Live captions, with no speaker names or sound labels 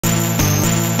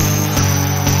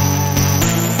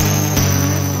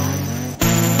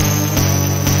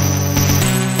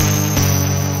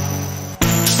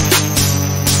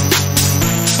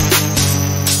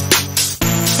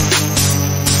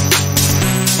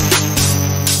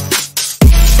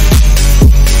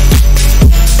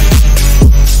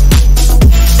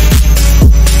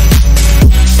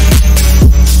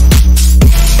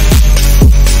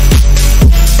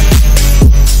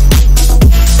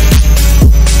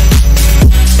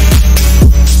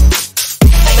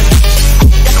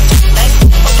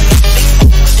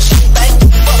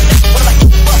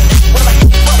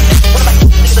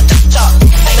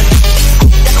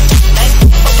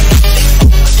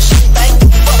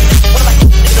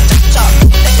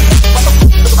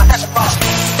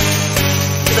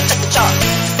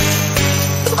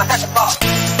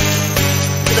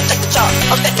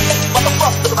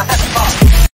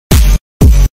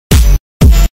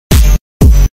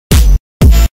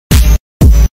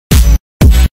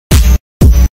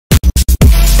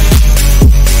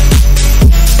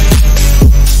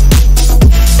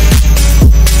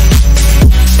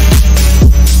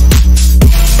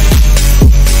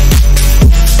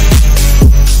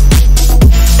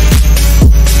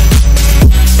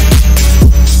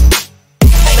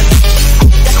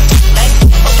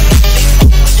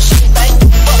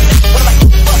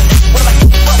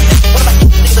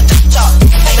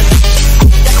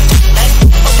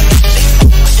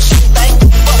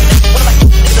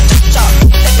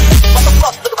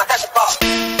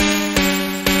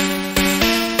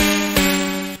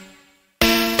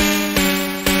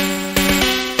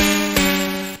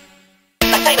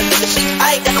ain't a nigga shit. I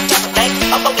ain't got no time for game.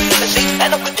 I'm on the nigga shit,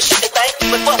 and I'm with the shit they think.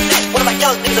 But fuck that, one of my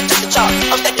young niggas took the charge.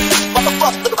 I'm stacking this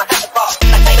motherfucker, look at my house bar.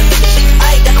 I ain't a nigga shit. I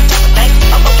ain't got no time for game.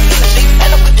 I'm on the nigga shit,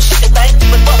 and I'm with the shit they think.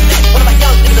 But fuck that, one of my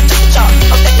young niggas took the charge.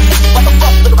 I'm stacking this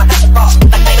motherfucker, look at my house bar.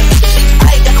 I ain't a nigga shit. I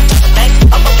ain't got no time for game.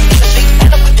 I'm on the nigga shit, and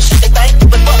I'm with the shit they think.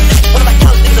 But fuck that, one of my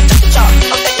young niggas took the charge.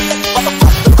 I'm stacking this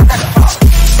motherfucker, look at my house bar.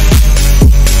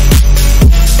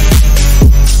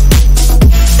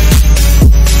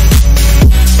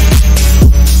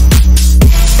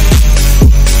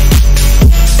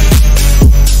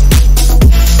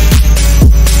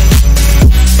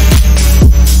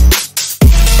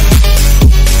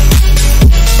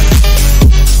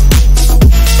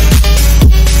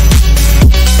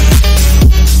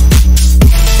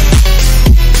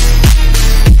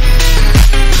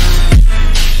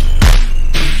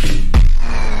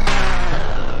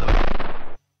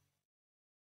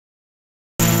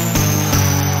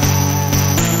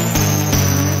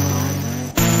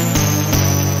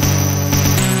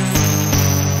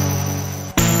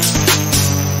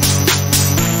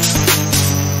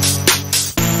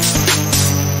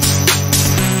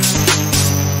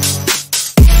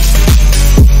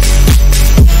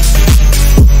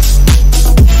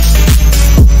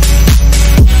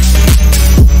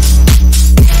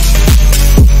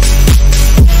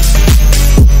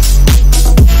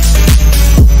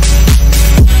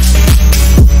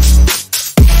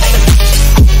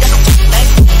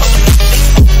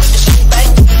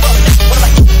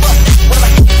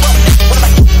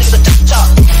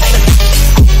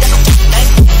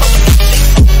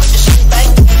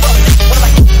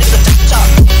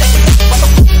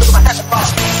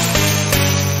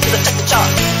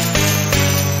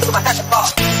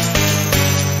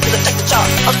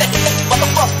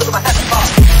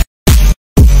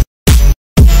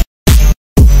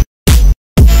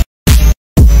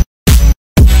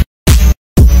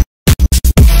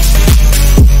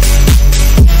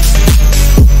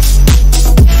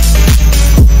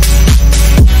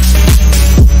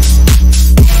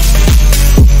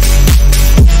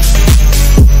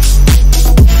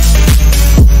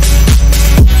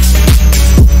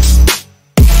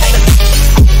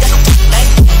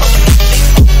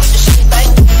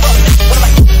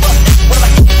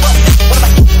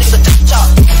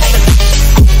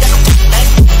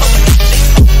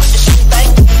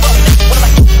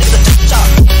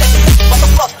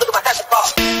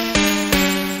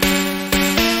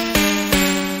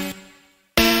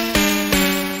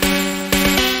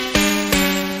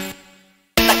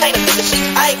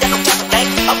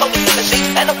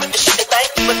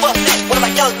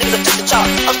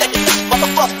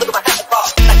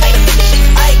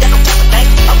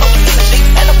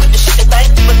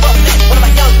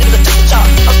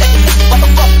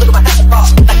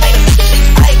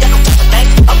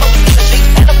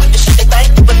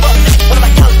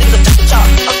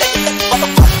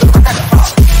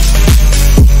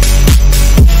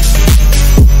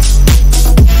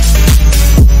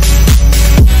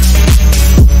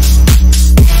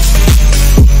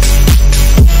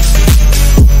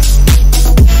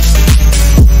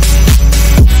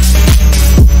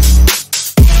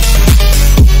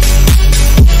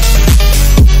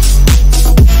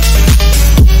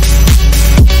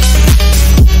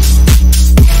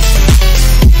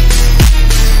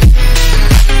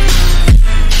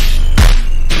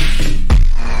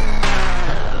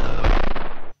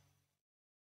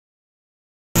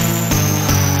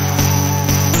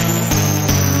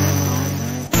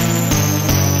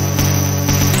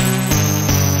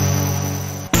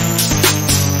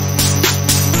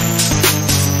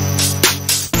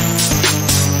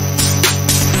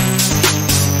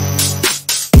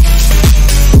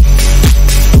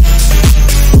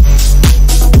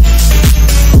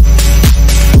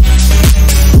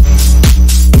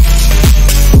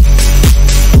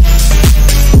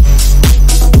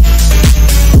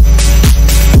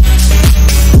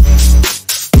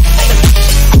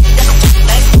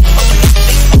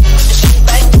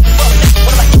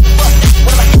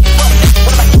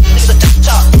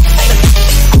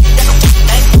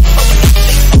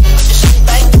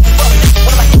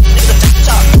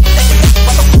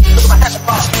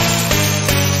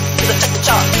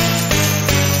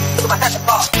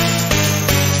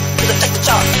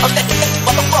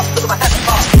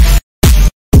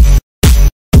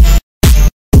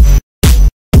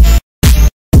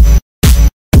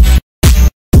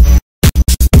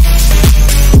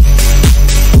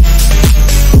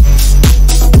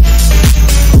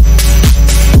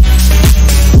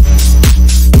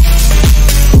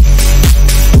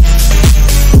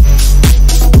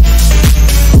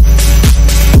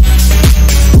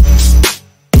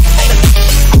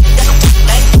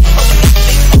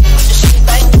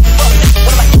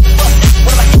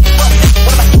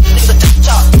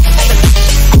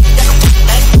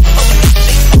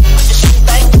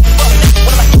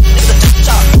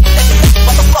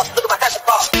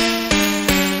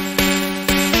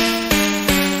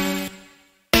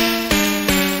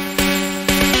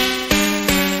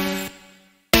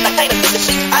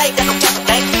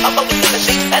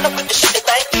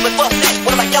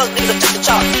 niggas are just a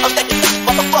chart. I'm stacking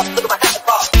motherfucker, look at my house and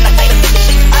bar. Like they done the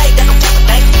shit, I ain't got no time for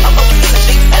things. I'm always in the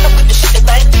sheet, and I'm with the shit they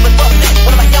think. But fuck that,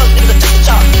 one of my young niggas are just a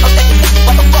chart. I'm stacking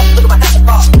motherfucker, look at my house and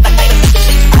bar. Like they done the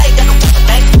shit, I ain't got no time for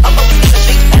things. I'm always in the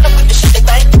sheet, and I'm with the shit they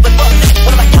think. But fuck that,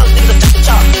 one of my young niggas are just a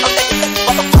chart. I'm stacking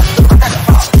motherfucker, look at my house and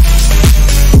bar.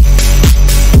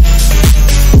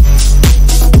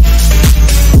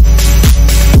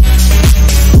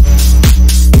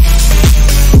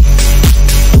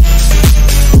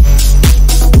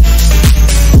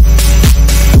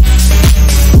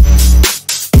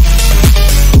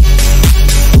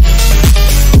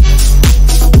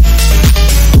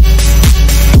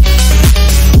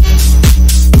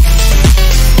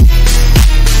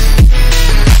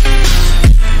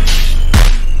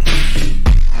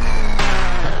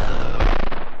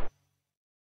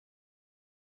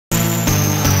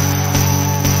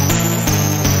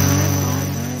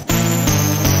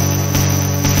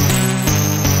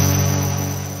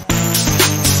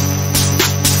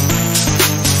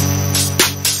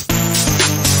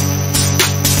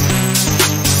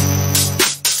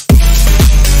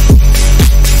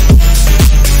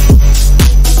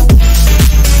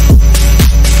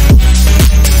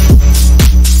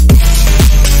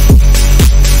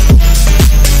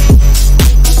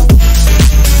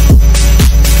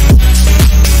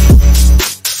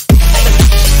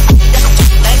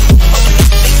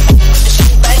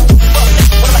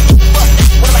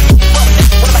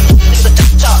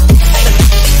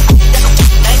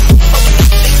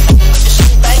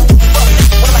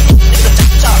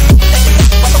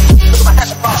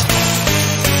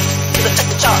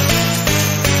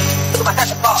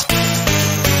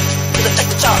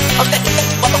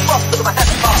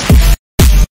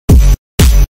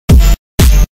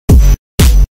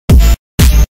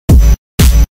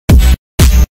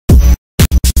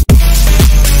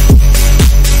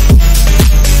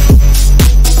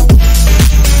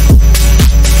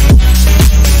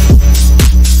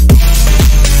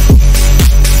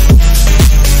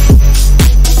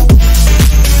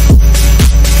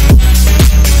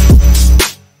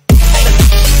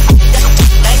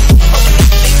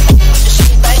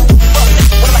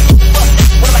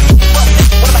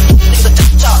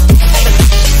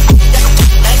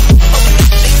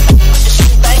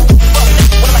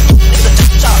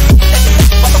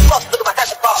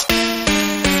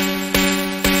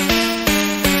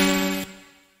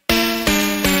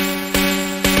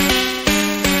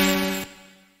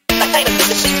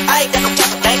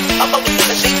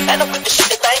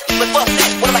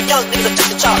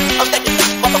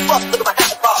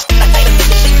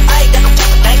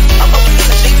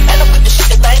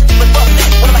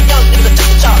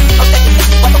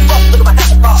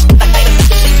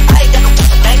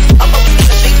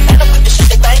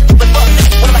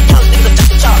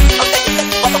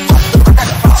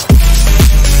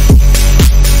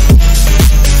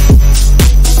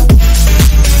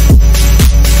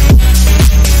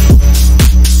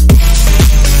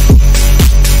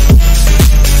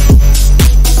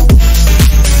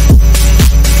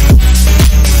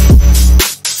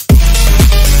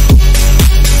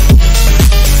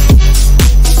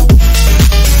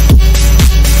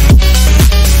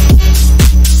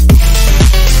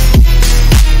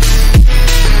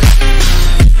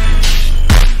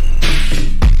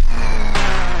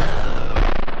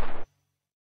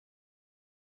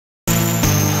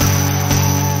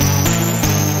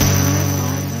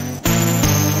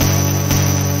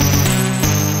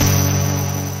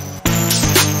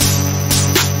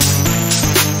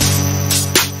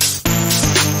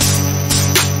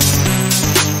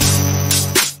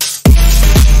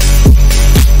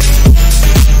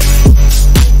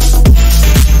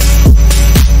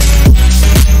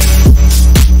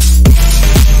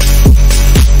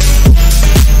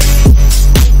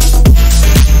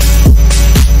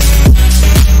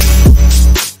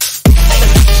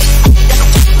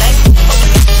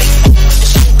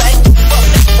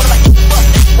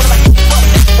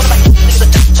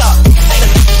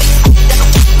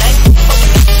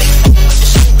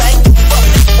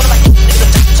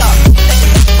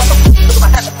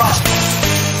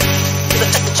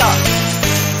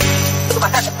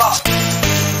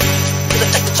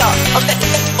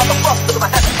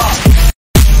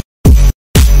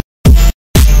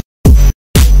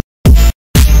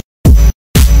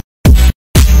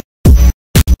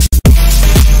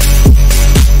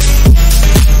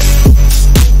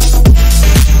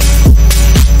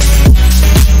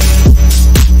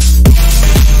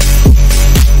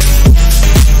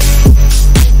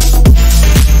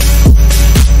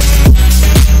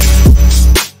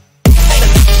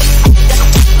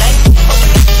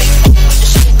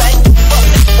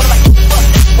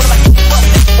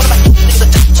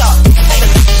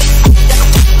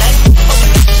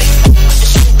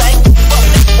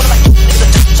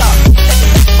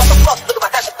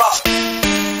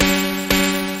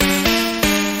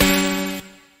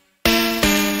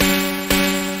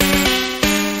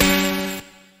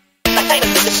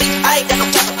 sheet. I ain't got no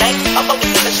time for games. I'm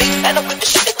focused in the sheet, and I'm with the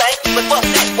shit they think. But fuck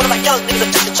that, one of my young niggas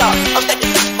that took the charge. I'm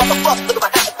stacking fuck, look at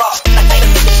my house bar. I can't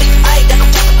afford the sheet. I ain't got no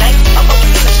time for games. I'm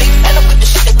focused in the sheet, and I'm with the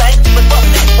shit they think. But fuck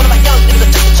that, one of my young niggas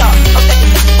that took the charge. I'm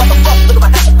stacking fuck, look at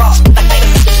my house bar. I can't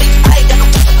afford the sheet. I ain't got no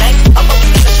time for games. I'm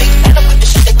focused in the sheet, and I'm with the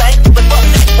shit they think. But fuck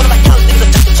that, one of my young niggas that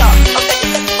took the charge. I'm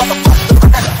stacking fuck, look at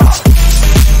my house bar.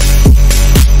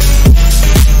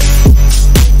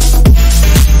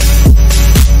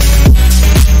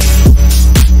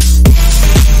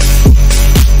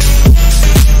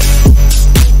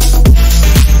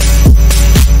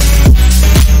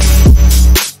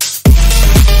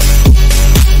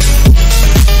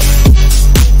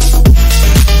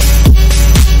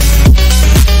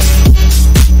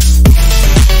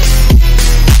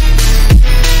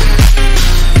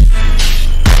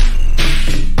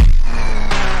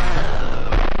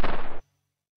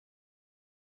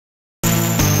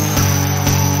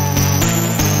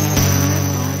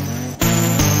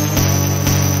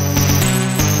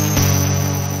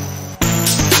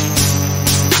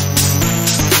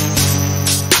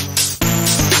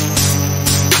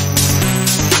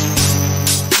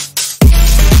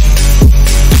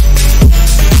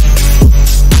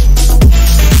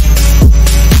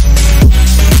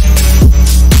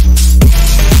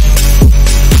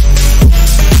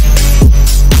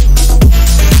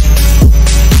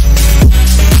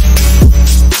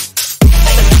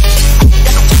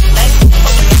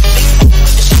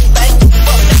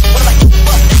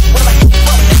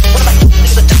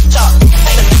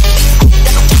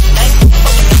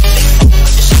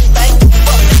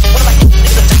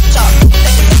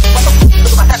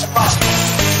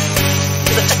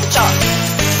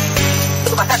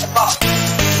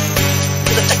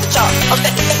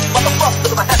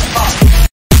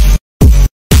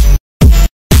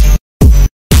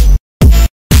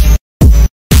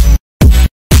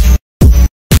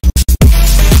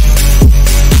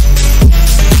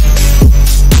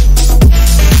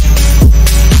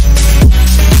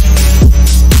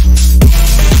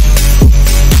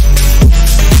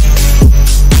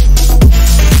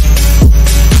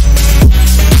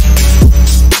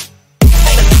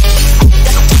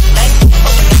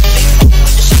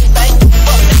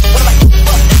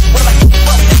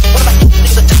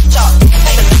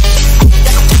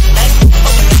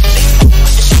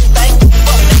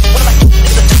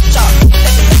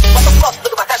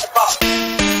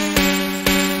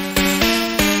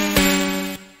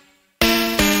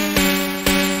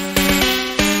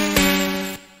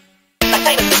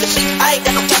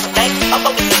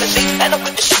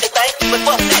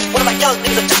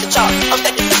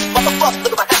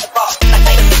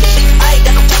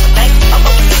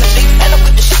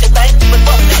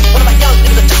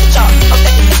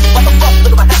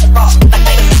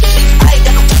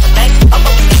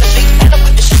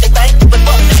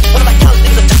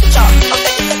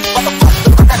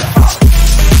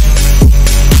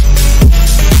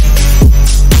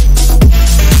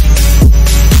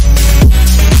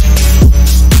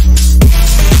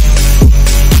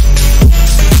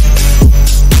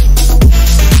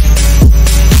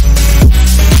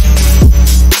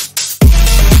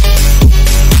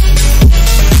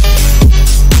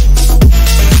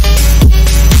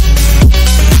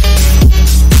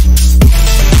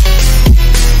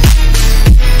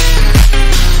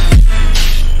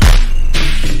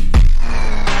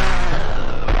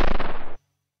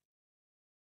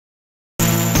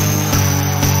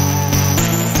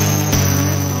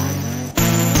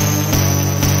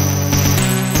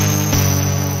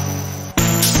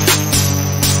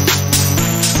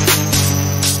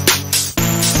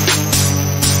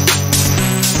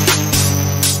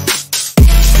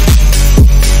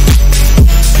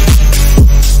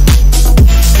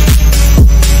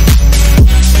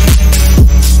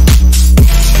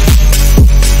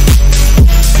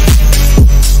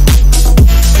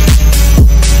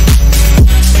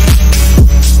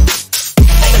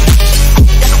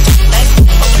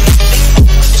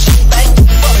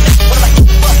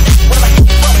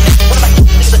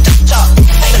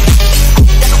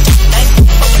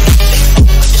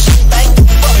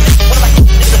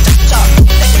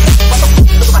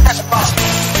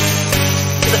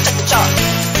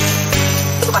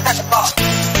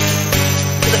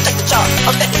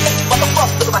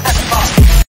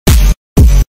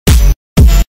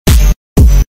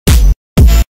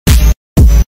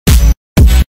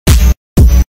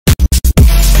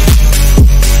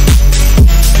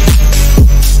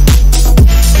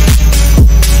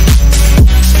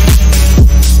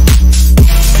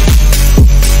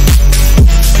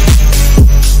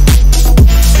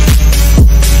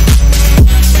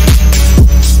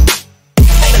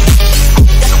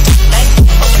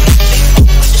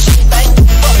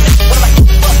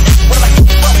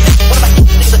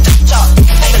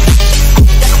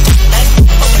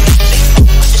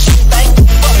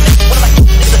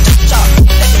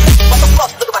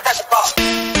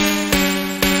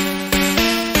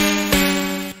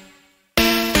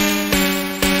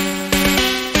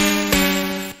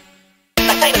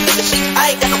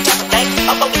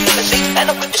 and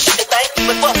I'm with the shit they think.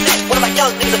 But fuck that, one of my young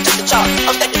niggas that took the charge.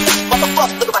 I'm stacking this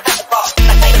motherfucker, look at my house bar.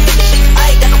 I can't afford the shit, I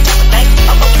ain't got no time for things.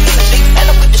 I'm always in the shit, and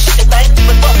I'm with the shit they think.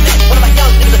 But fuck that, one of my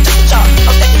young niggas that took the charge.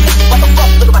 I'm stacking this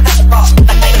motherfucker, look at my house bar.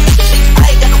 I can't afford the shit, I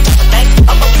ain't got no time for things.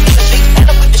 I'm always in the shit, and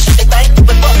I'm with the shit they think.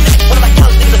 But fuck that, one of my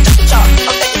young niggas that took the charge. I'm stacking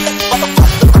this motherfucker, look at my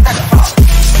house bar.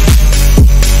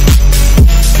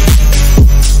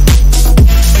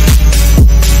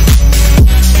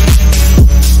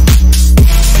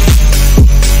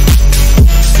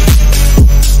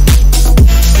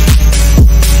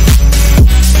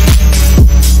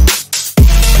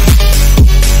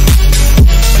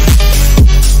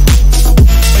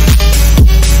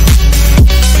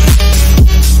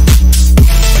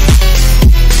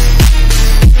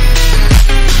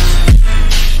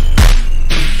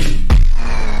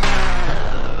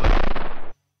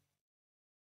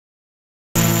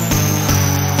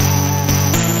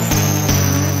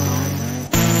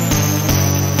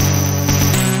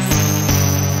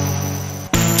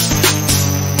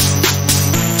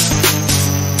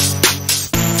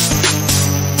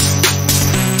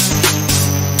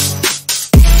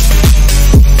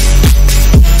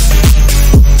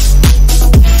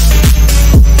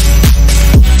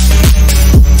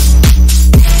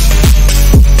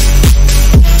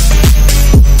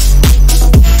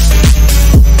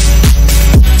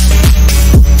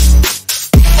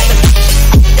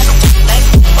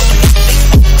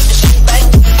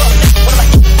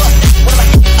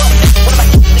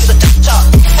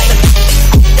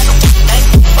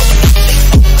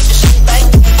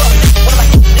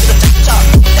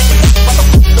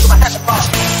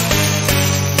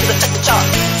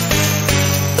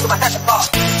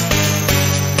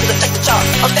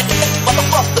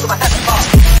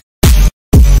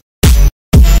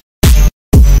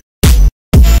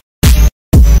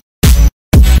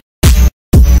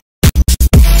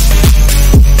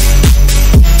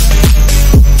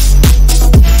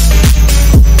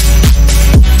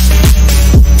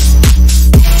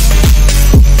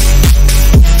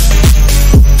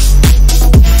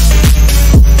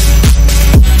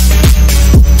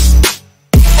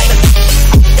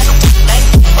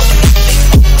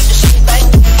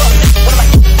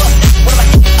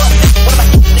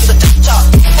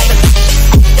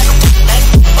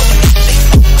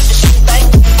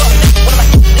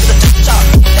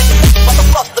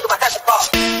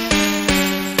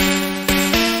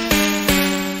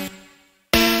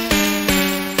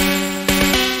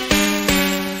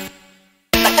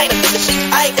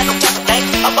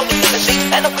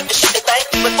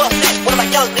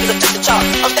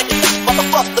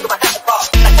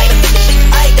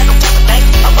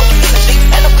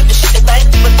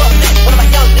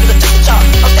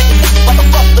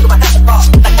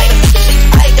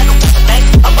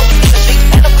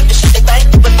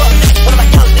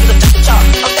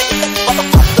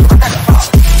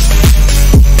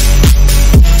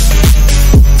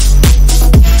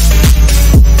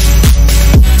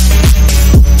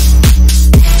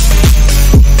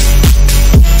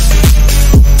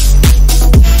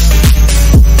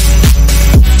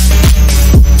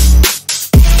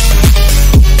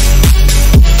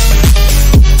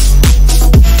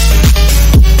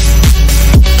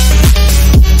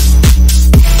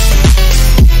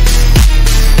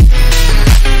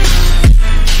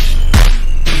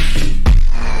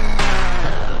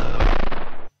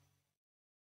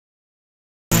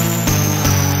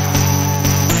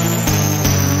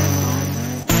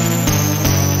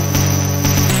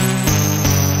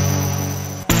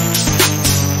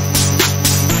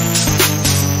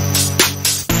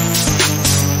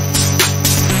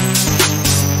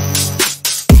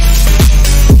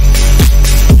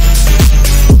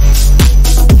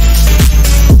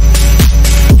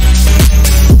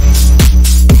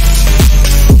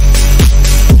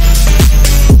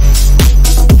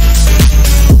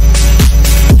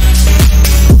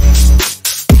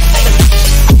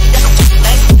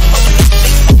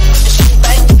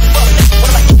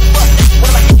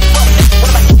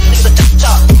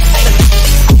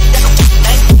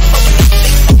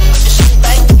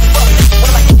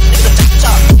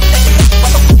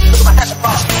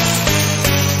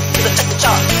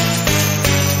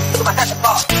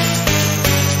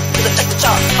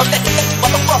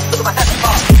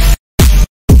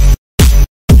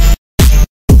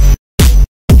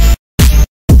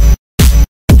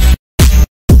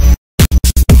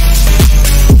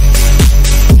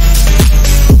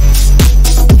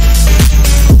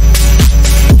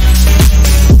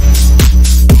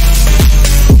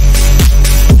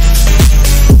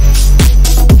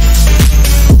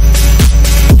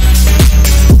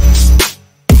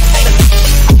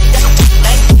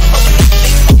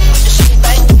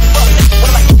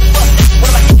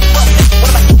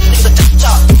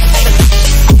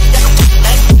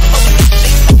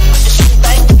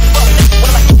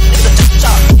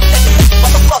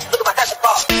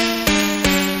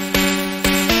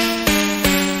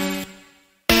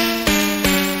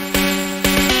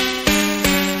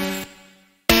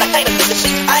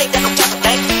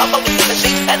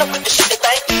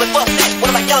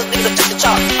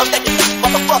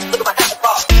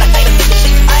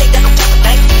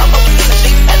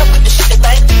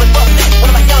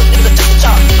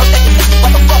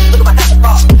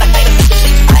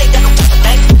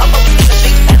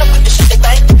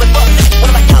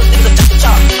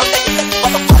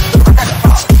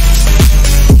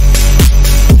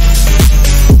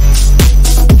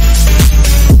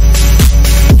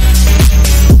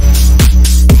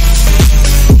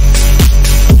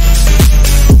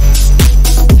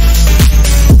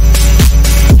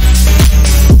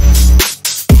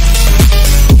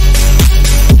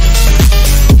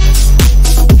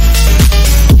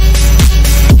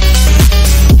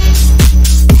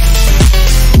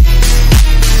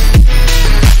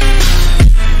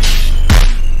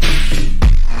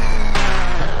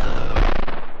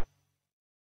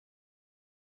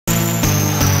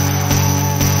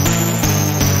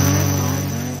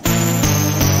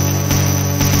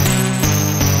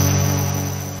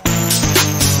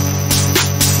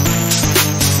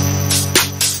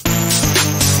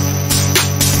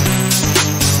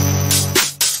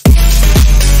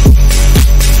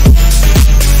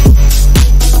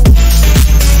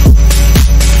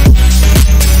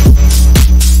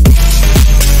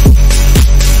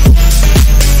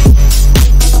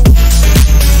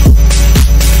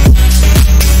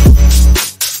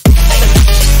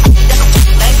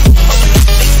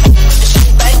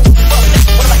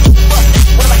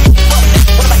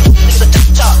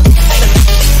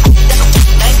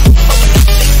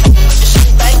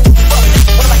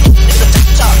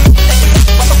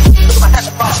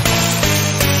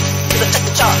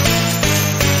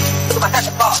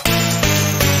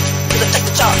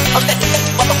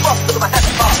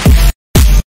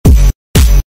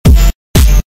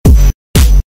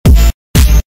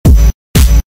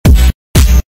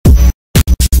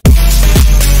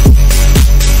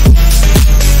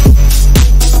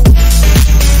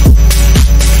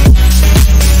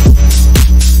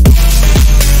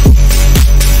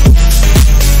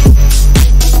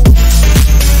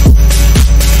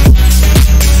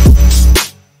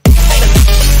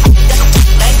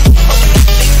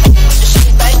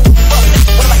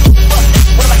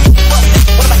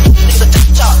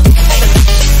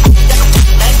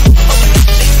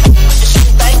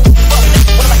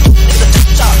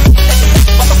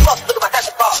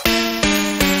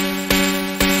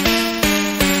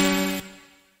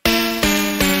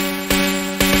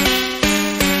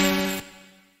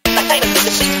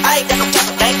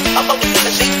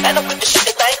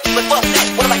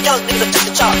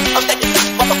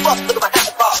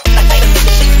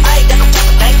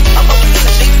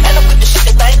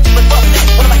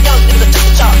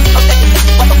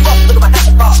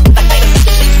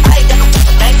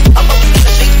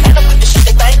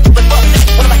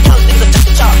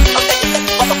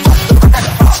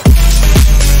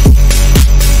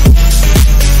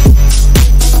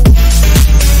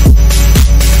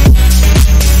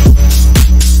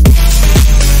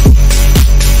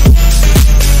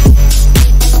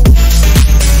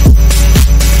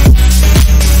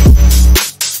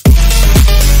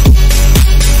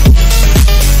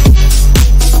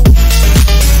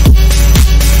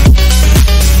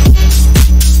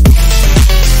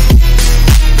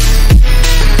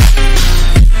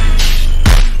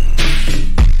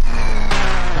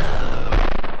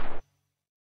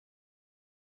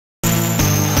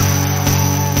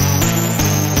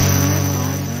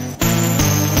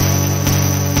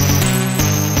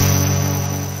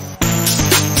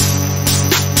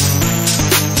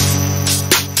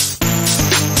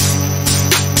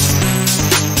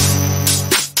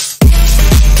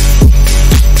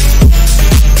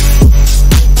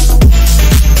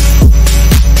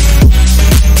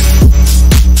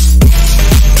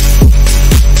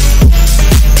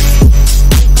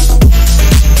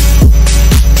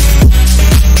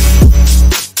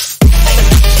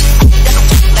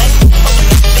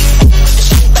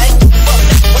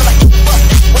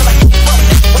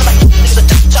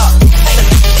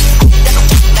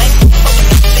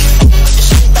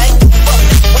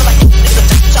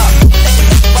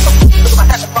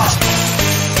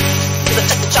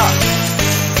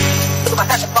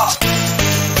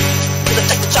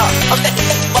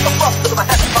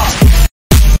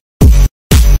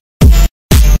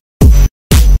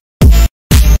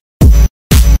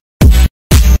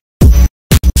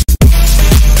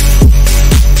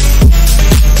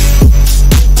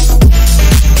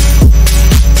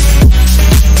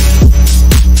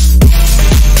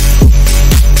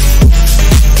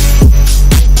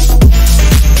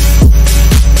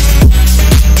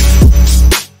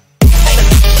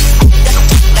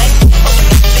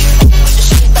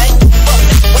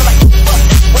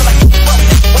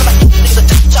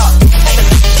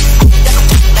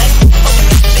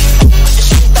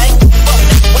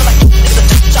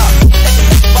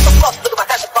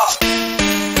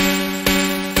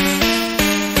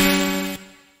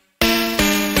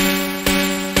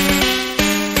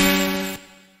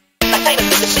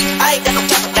 sheet. I ain't got no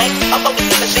time for games. I'm always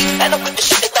in the sheet, and I'm with the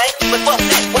shit they think. But fuck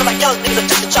that, one of my young niggas that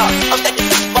took the charge. I'm stacking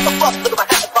this motherfucker, look at my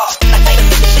house and ball. Like they done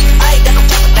took the sheet. I ain't got no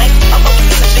time for games. I'm always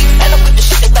in the sheet, and I'm with the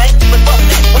shit they think. But fuck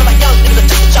that, one of my young niggas that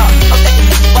took the charge. I'm stacking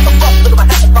this motherfucker, look at my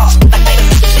house and ball. Like they done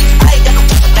took the sheet. I ain't got no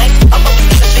time for games. I'm always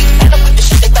in the sheet, and I'm with the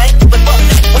shit they think. But fuck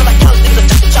that, one of my young niggas that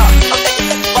took the charge. I'm stacking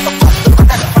this motherfucker, look at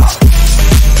my house and ball.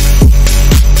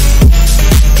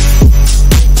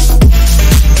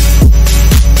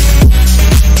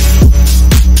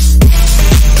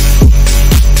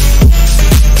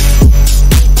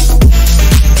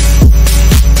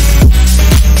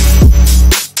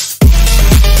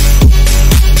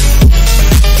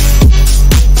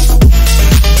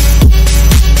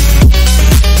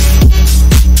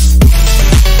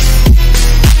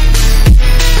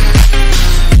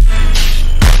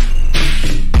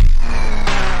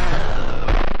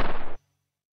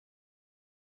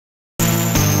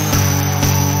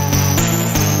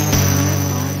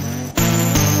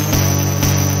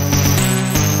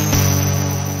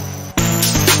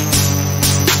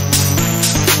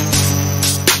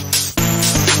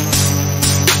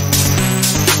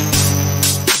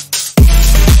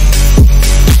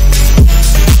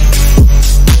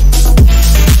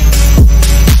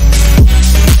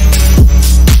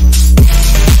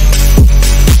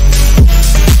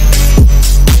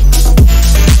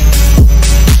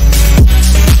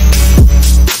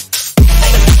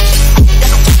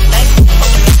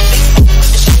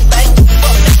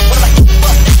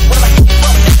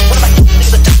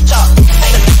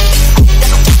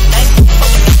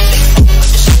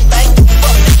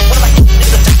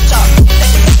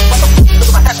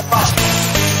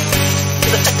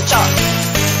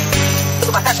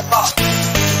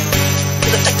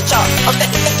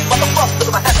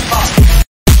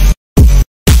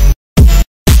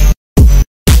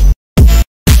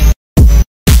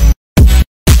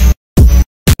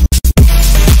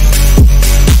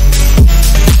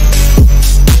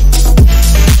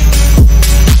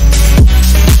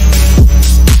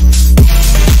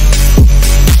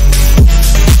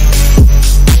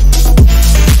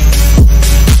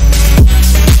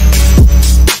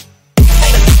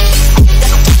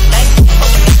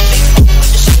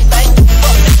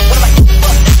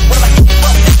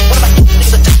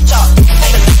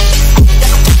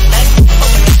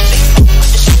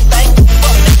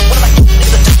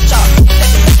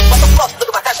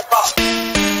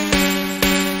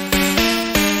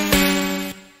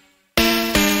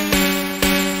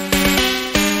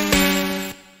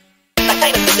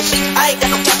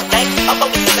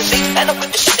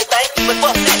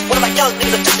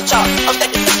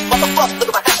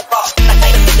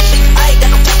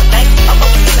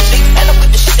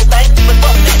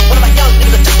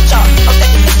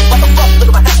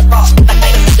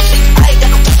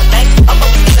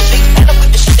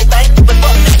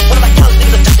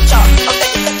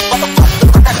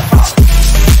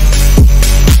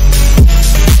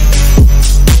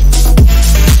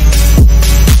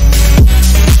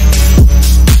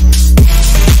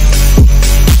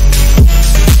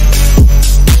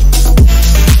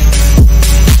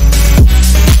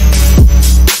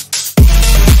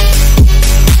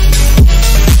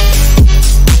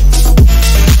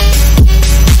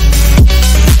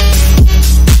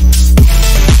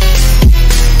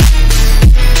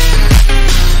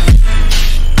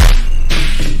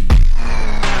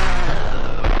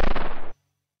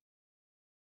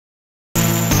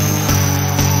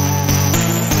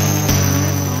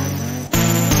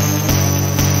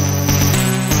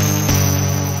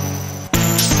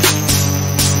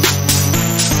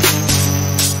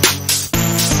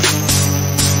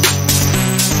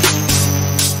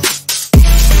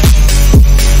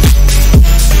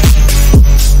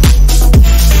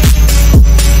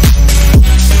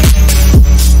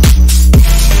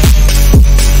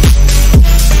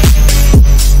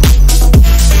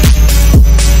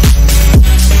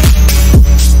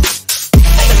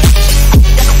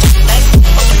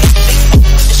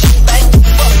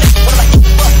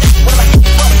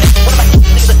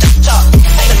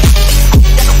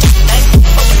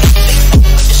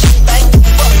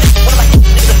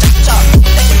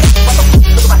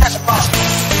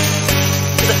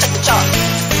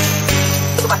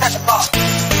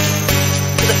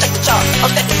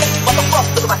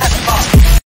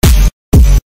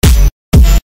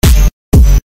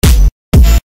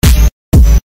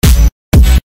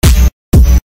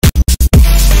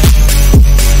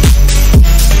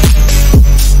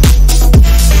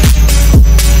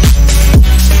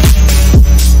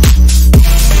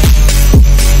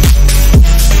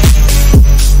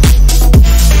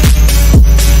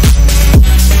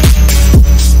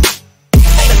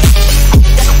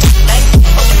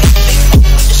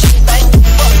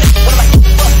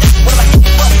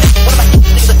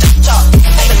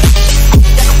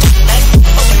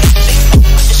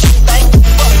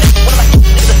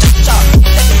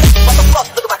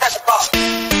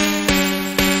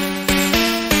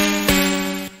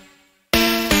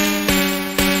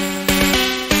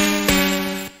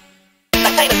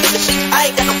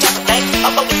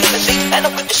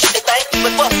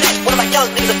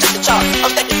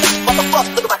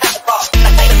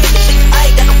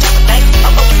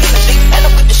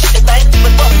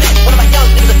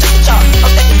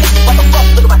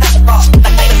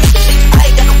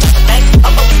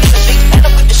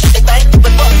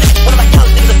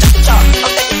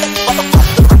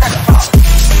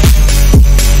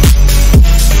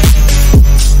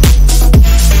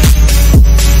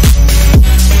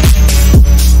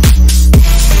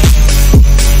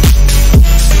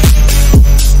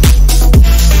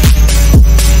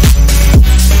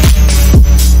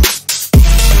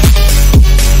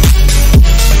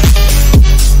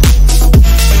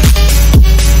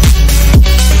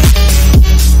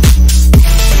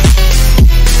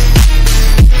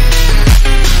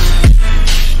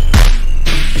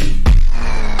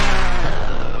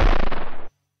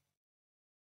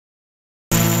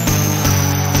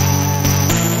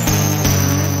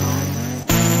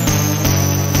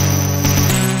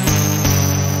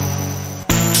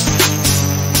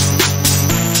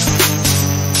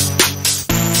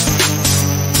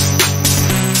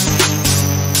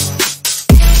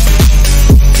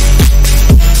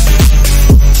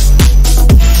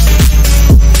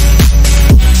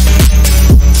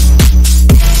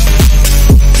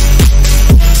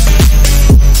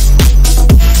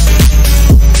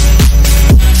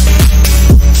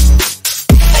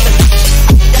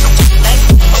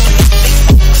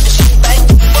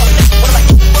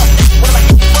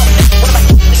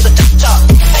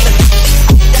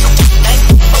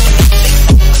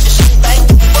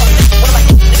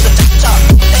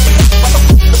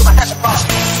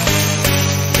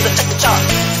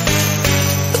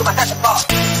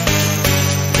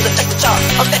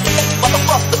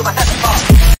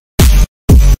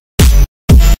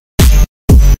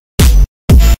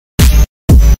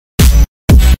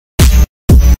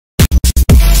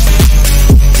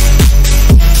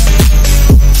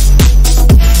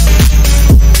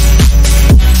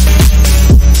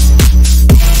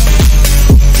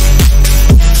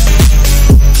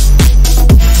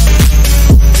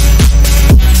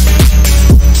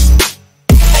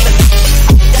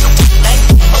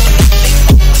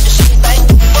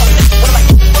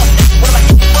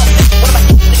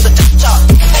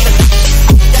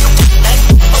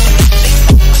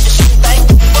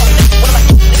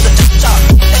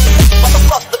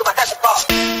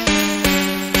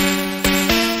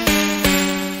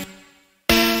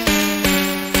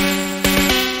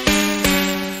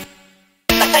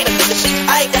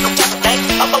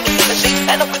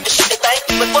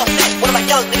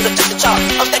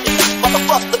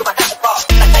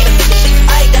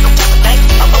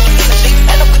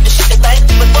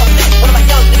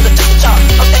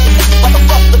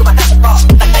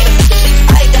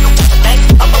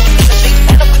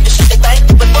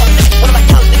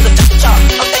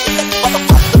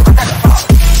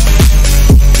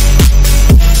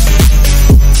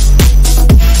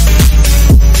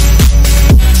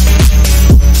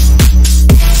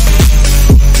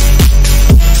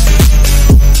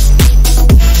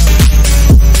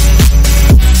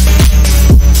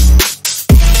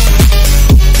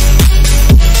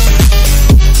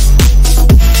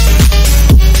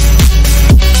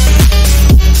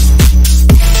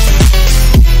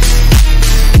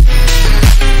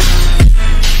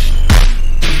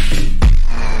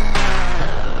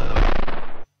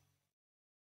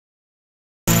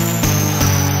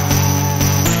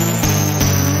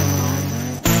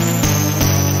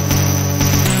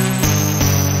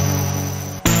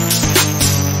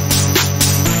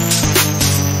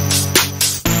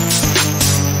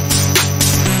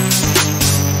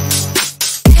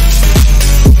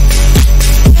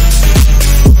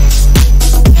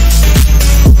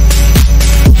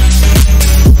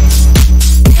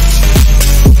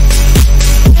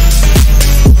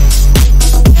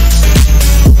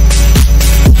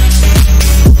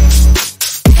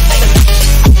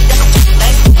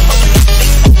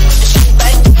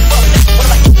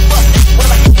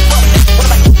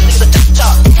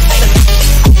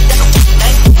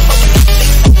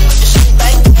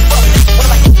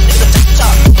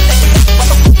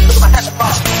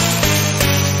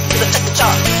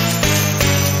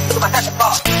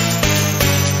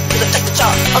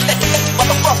 I'm stacking up,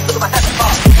 motherfucker, look at my habit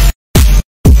bar.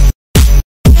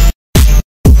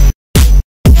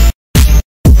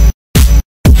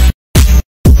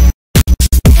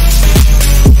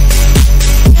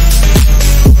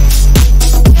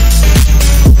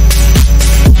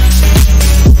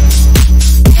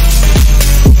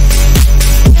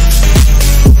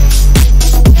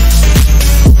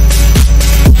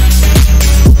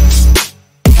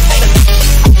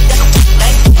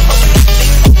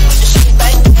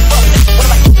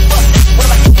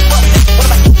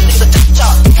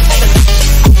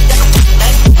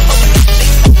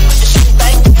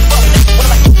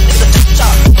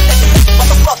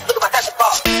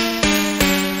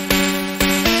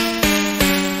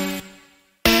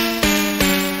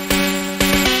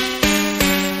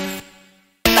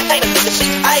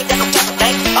 I ain't got no time for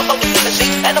game. I'm only in the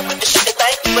sheet, and I'm with the shit they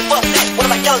think. But fuck that, one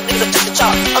of my young niggas that took the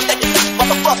charge. I'm stacking up,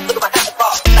 motherfucker, look at my habit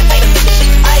bar. I can't in the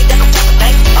sheet, I ain't got no time for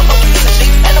game. I'm only in the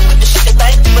sheet, and I'm with the shit they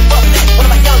think. But fuck that, one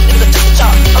of my young niggas that took the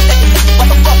charge. I'm stacking up,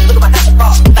 motherfucker, look at my habit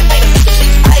bar. I can't in the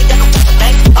sheet, I ain't got no time for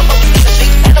game. I'm only in the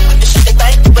sheet, and I'm with the shit they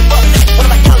think. But fuck that, one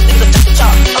of my young niggas that took the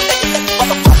charge. I'm stacking up,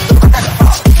 motherfucker, look at my habit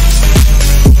bar.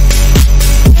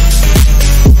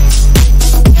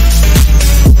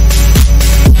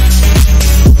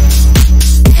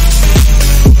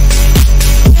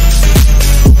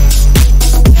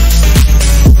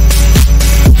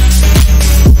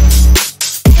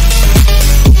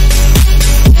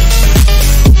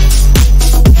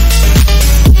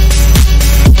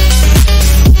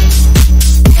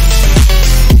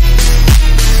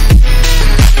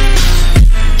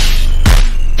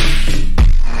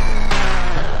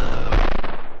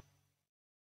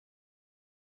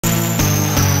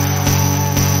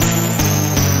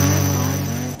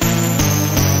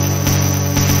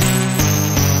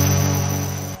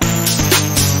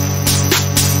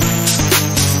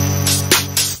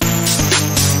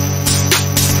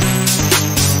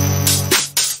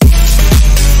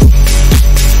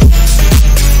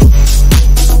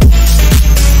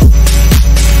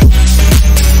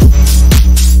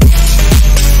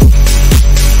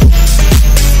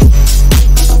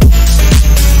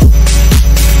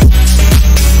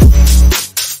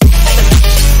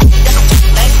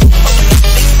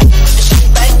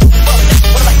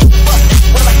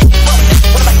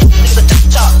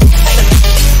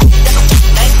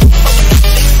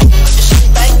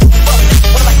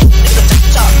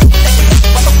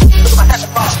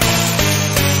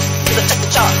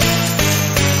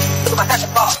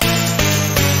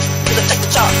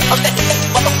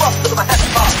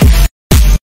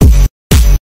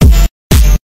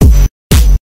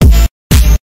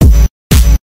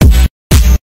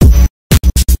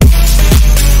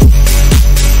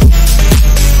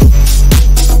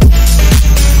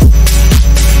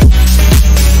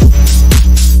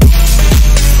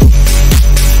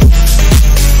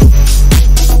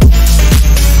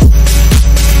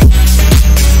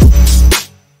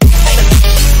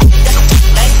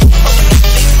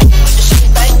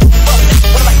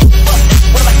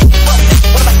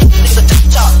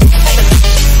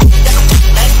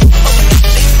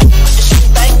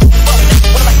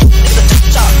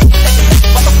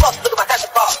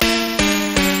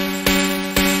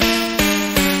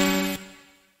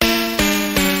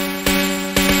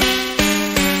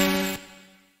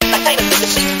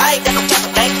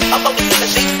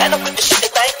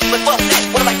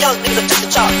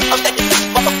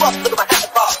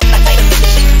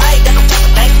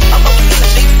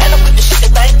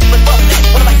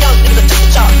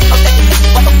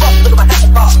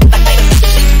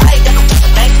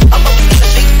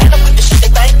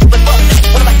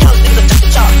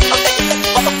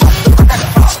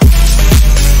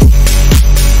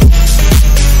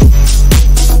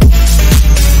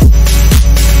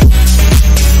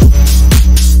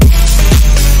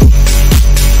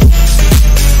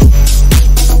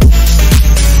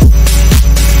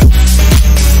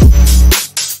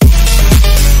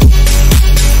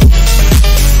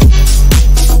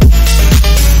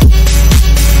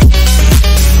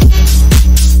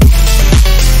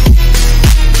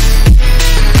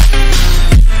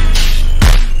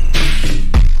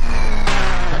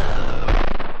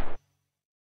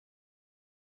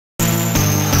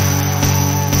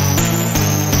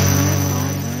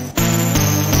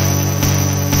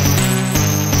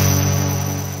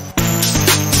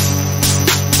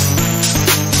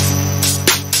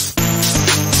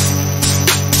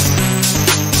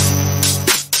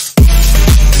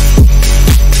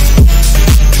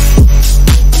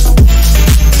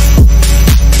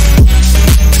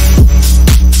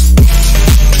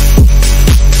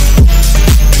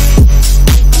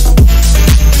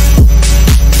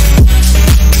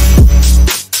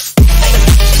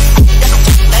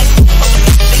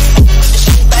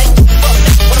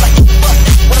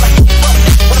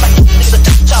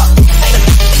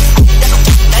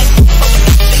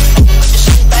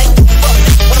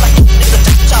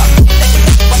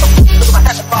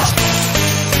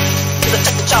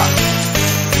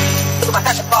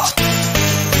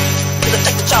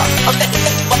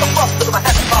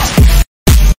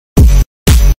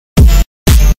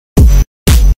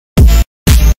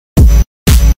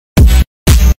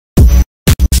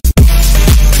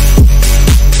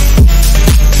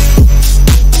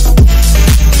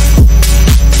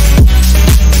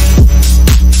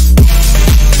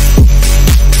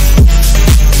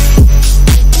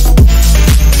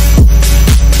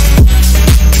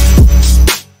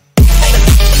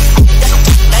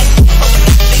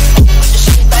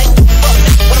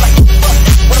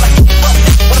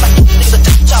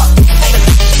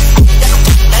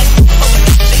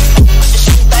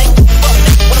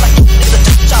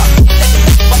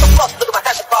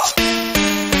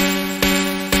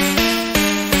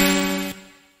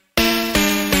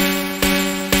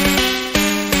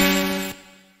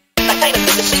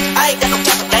 sheet. I ain't got no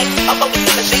time for games. I'm always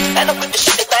in the sheet, and I'm with the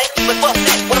shit they think. But fuck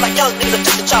that, one of my young niggas that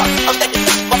took the charge. I'm stacking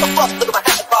this motherfucker, look at my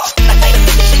hash bar. I ain't in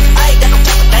the sheet, I ain't got no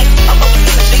time for games. I'm always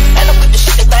in the sheet, and I'm with the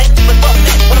shit they think. But fuck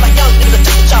that, one of my young niggas that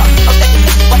took the charge. I'm stacking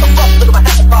this motherfucker, look at my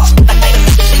hash bar. I ain't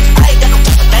in the sheet, I ain't got no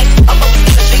time for games. I'm always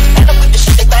in the sheet, and I'm with the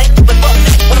shit they think. But fuck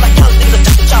that, one of my young niggas that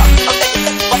took the charge. I'm stacking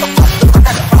this motherfucker, look at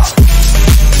my hash bar.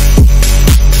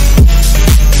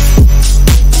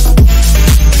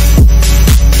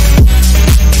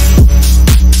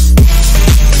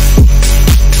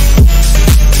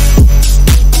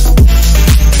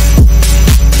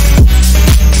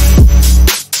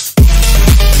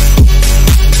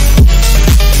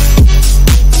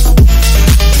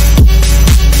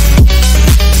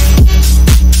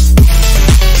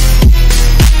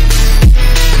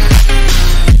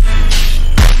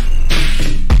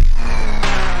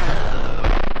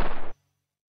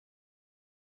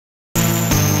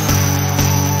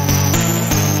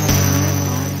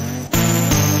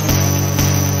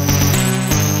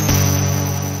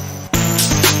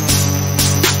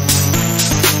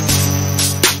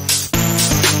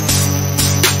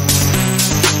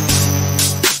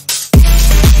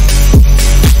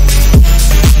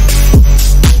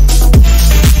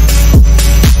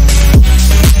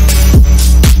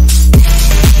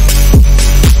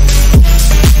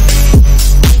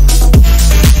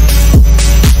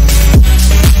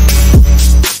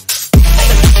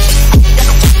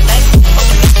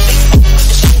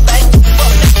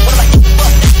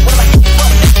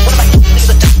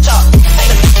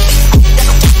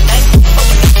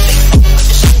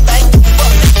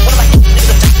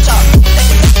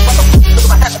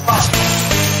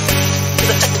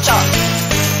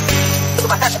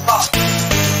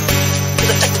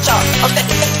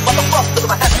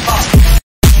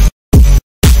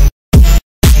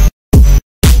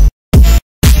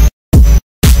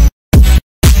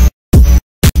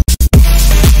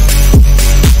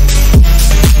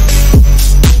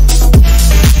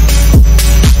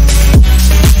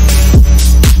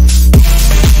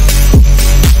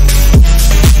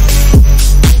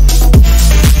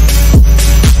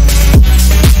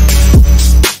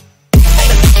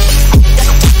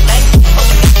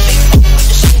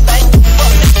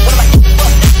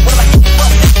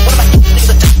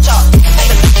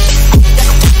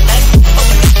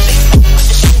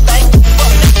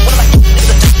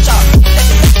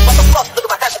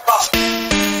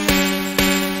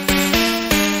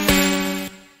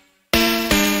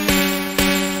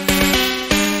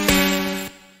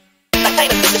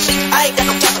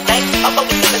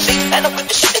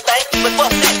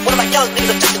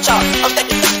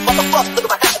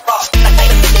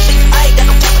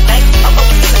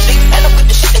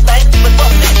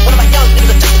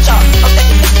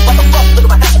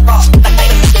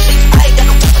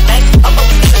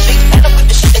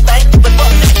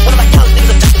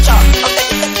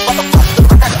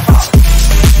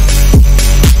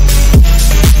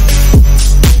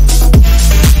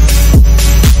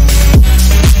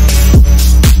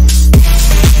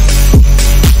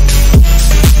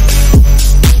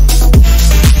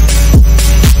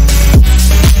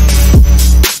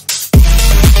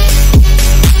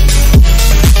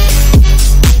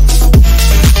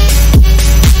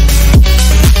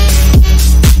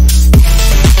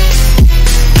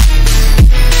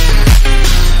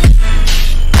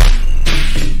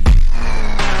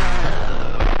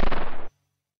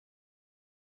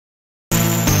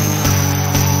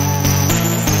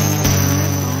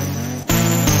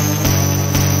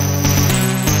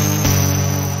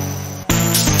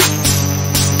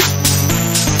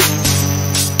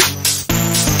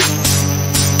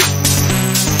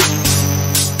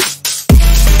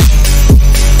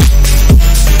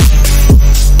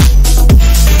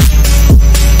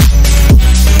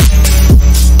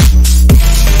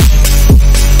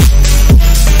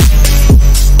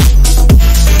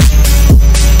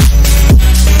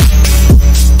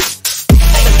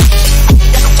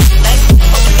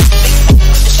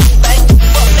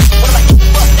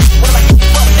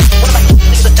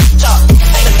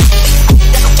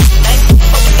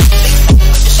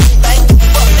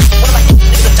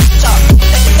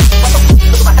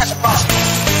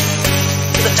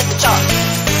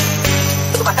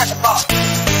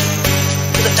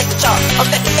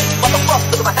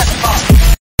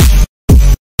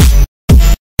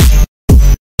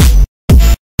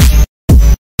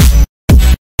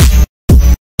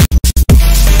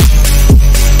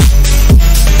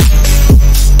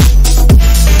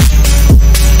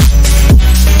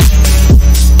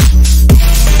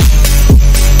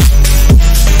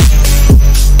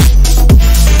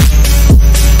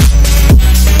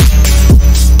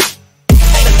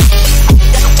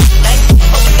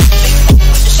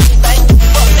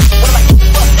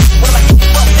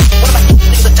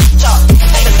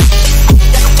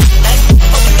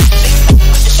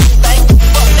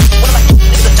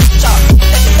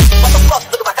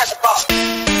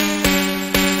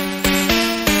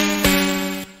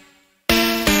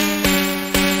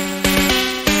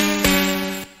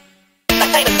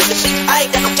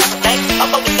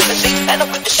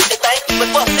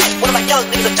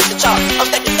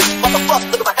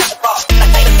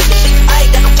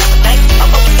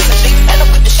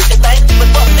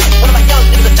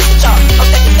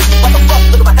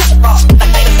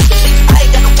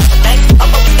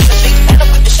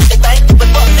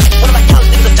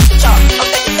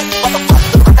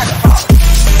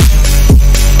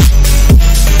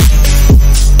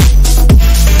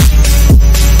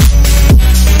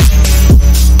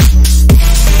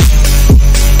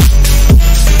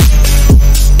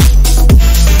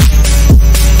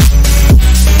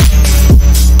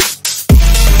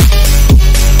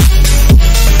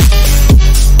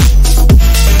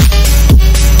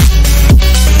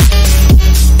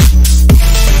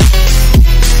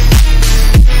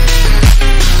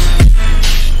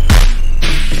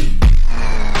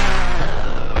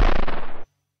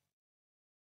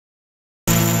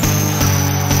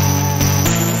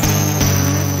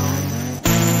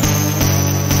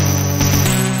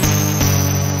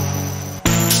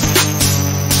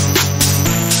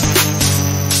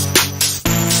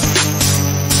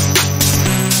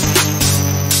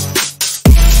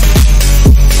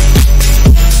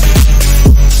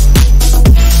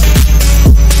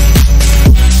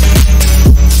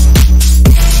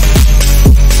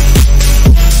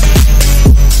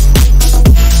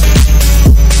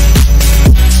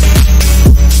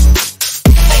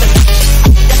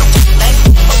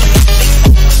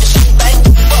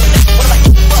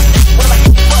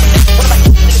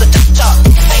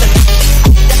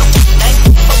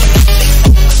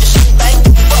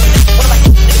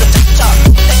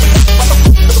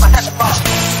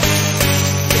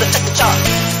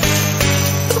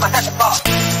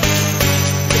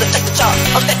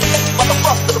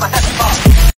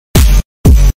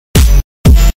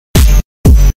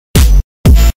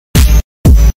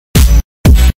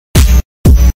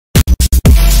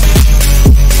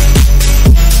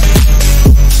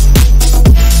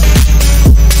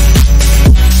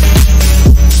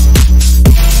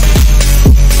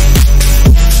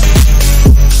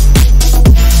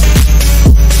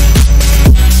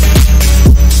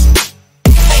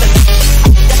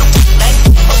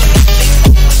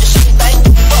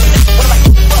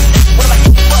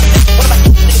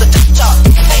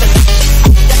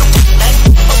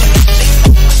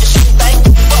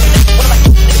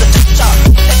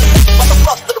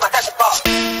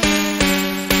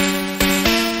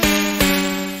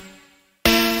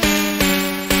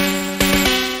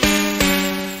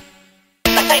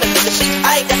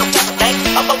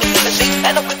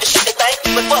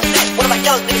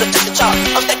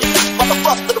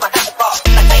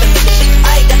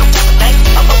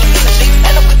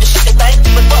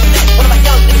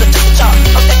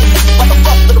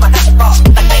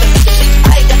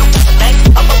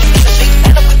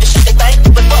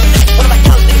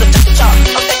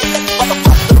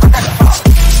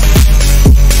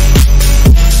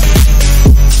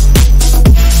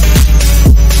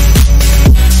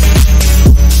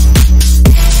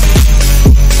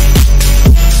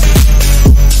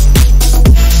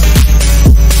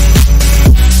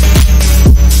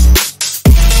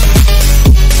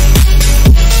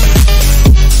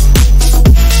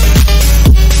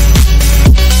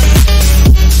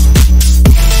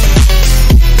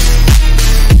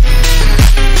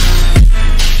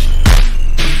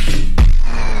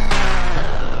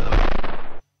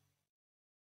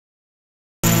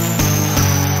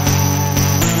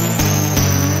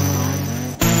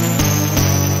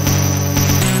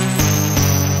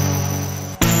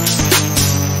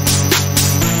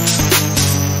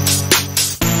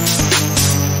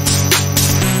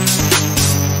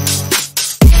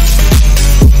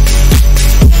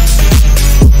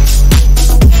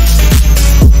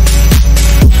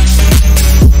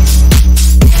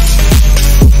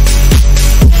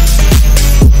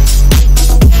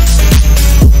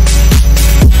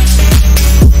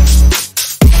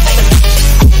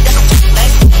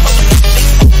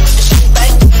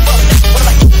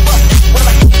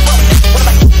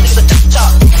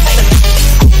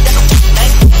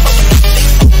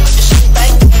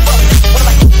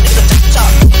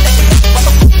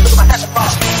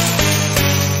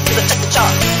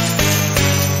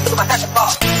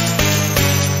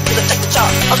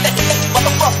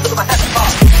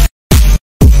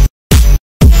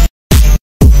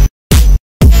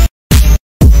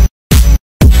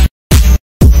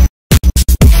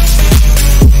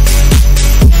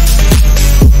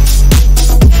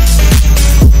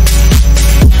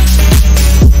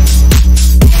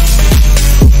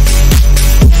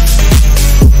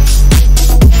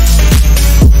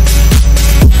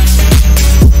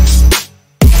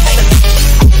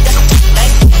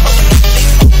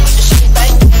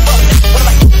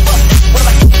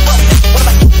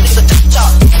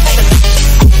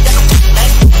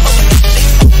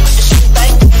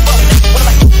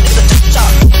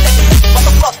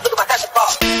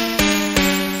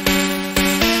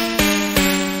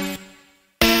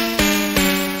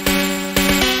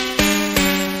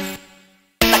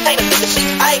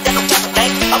 sheet. I ain't got no time for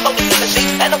games. I'm focused in the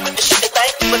sheet, and I'm with the shit they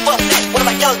think. But fuck that, one of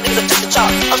my young niggas took the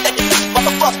charge. I'm stacking